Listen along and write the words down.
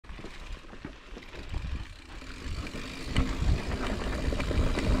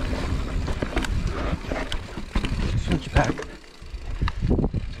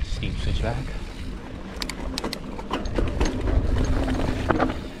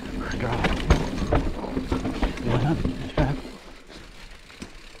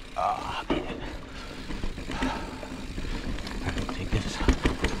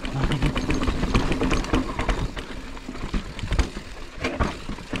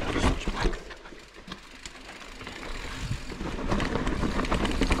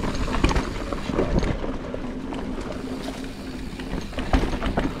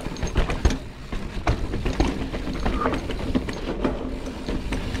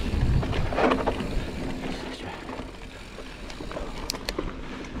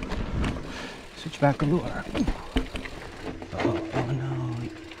back lure. Oh no.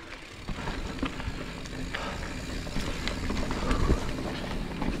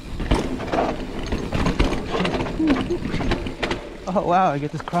 Oh wow, I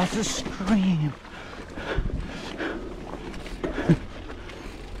get this across the stream.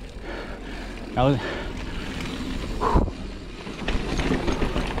 That was...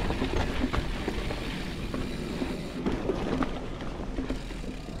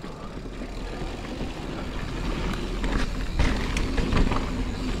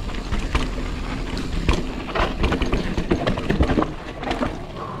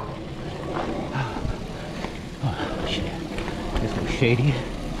 shady.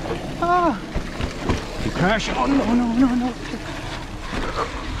 Ah! You crash. Oh no, no, no, no.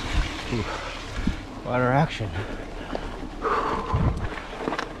 Ooh. Water action.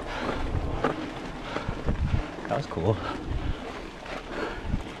 That was cool.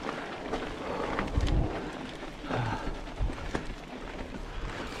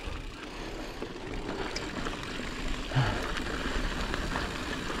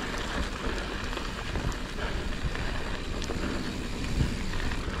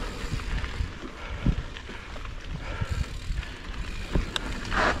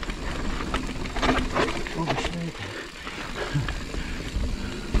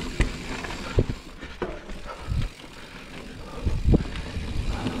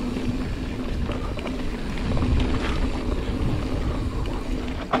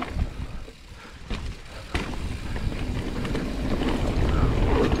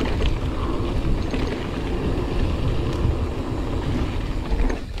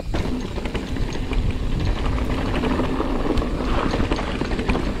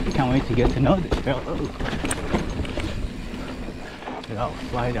 Wait to get to know this trail. Oh. I'll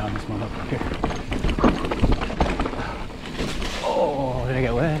fly down this motherfucker here. Oh, did I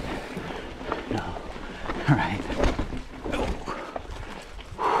get wet? No. Alright.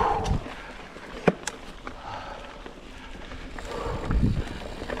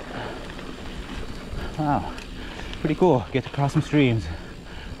 Wow. Pretty cool. Get to cross some streams.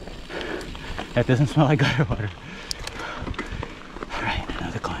 That doesn't smell like gutter water. Alright,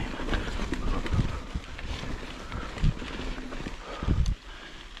 another climb.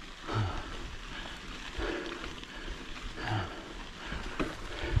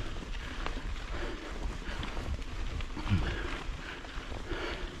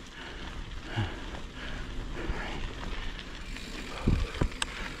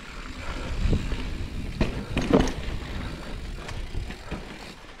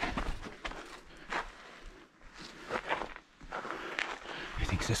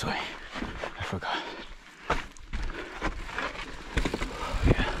 This way. I forgot.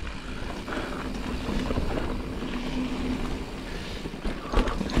 Yeah.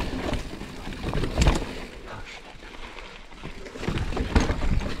 Oh shit.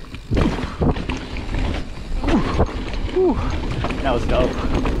 Whew. That was dope.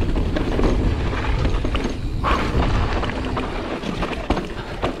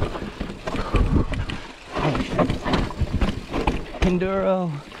 Oh shit.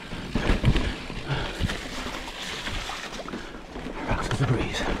 Enduro. Rocks with the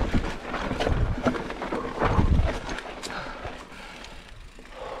breeze.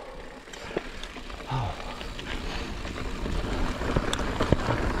 Oh.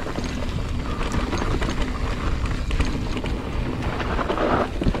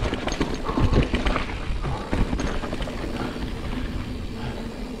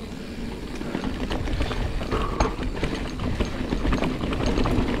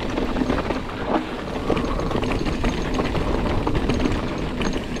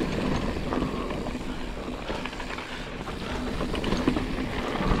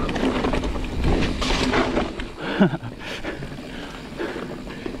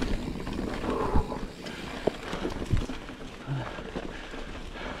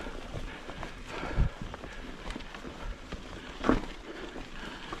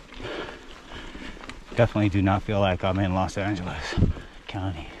 Definitely do not feel like I'm in Los Angeles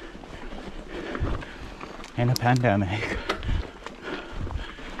County in a pandemic.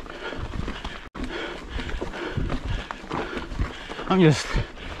 I'm just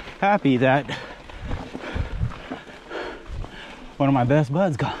happy that one of my best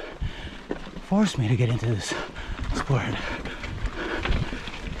buds forced me to get into this sport.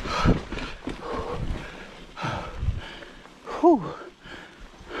 Whew.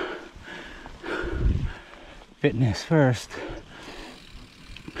 Fitness first,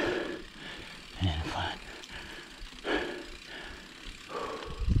 and then fun.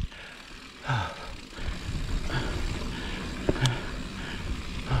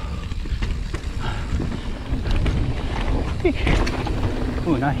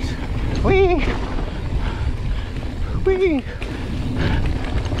 Ooh, nice. Whee! Whee!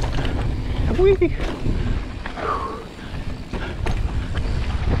 Whee!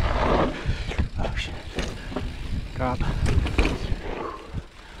 Oh shit. Drop.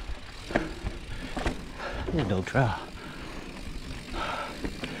 This is a dope trail.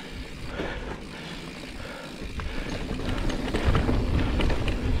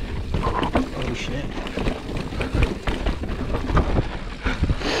 Oh shit.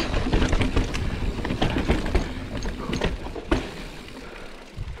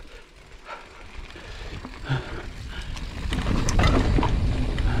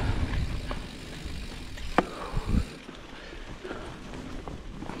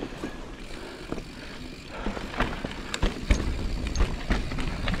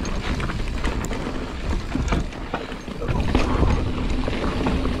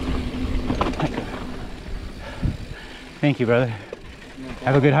 Thank you, brother. No,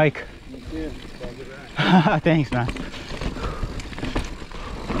 have a good hike. You too. Have a good ride. Thanks, man.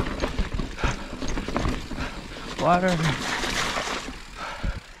 Water.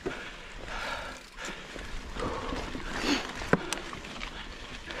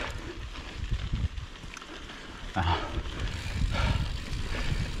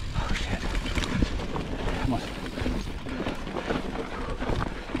 Oh shit. Almost.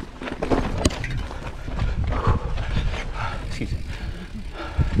 Excuse me.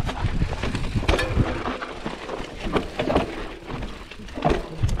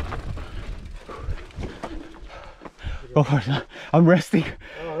 Go for it. I'm resting.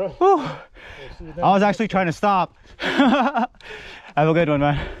 Oh, I was actually trying to stop. Have a good one,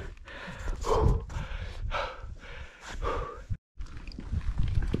 man.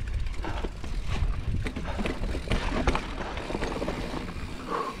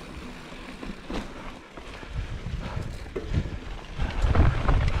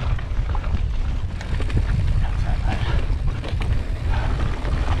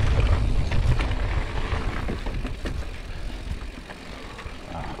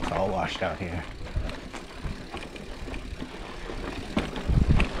 It's all washed out here.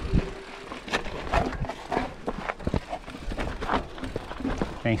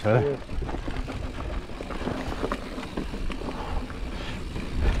 Thanks, brother.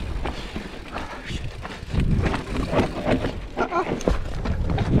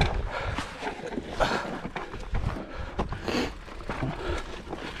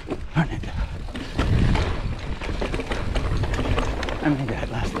 I made that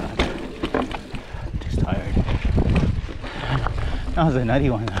last time. I'm just tired. That was a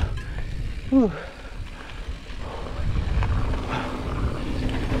nutty one though. Whew.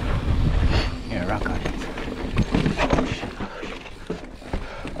 Yeah, rock on it.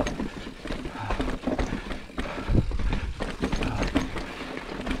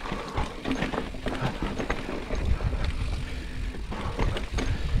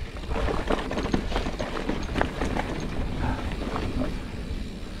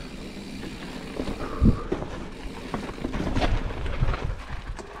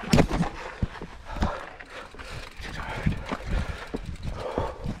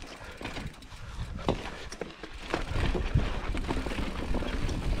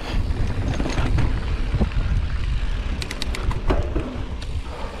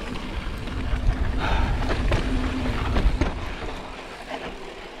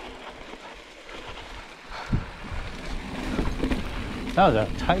 That was a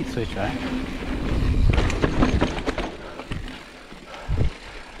tight switchback.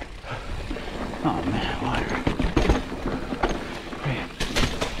 Oh man, water.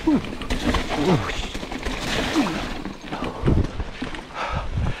 Ooh. Ooh.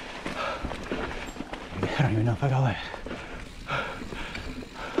 I don't even know if I got wet.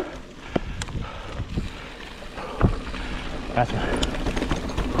 That's one.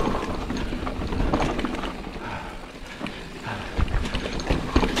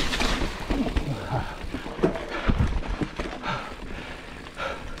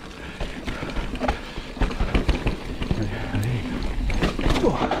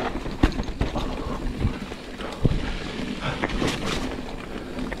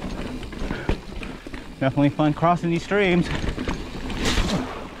 Definitely fun crossing these streams.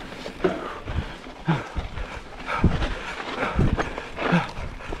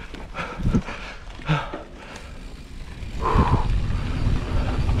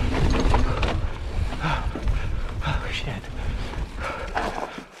 Oh shit. I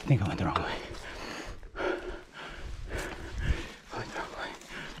think I went the wrong way.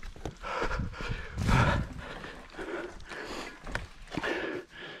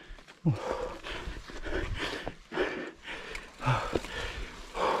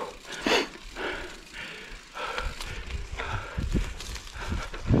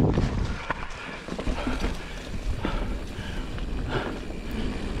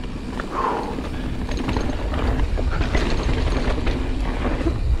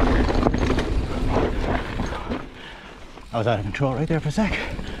 was out of control right there for a sec.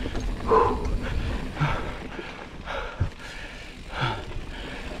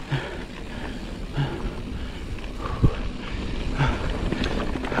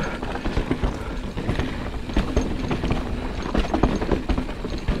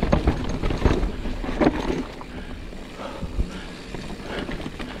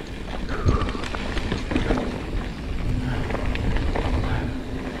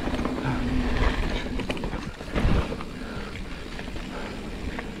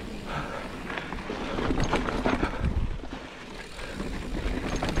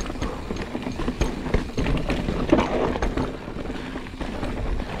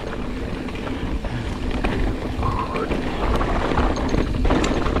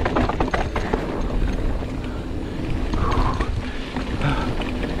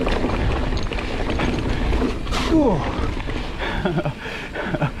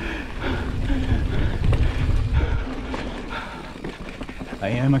 I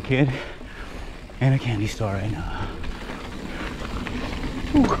am a kid in a candy store right now.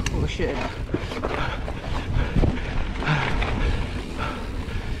 Ooh, oh shit.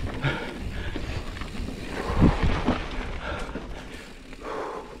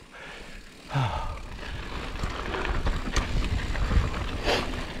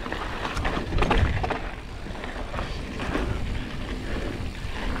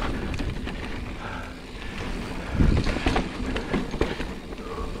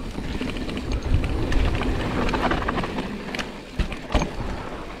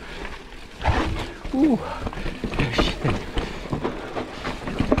 Ooh, shit.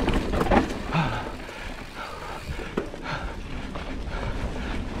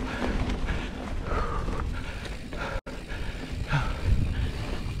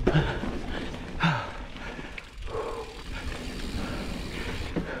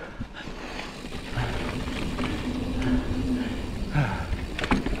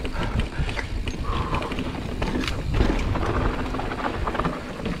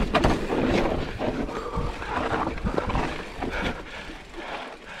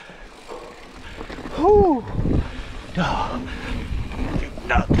 Whew.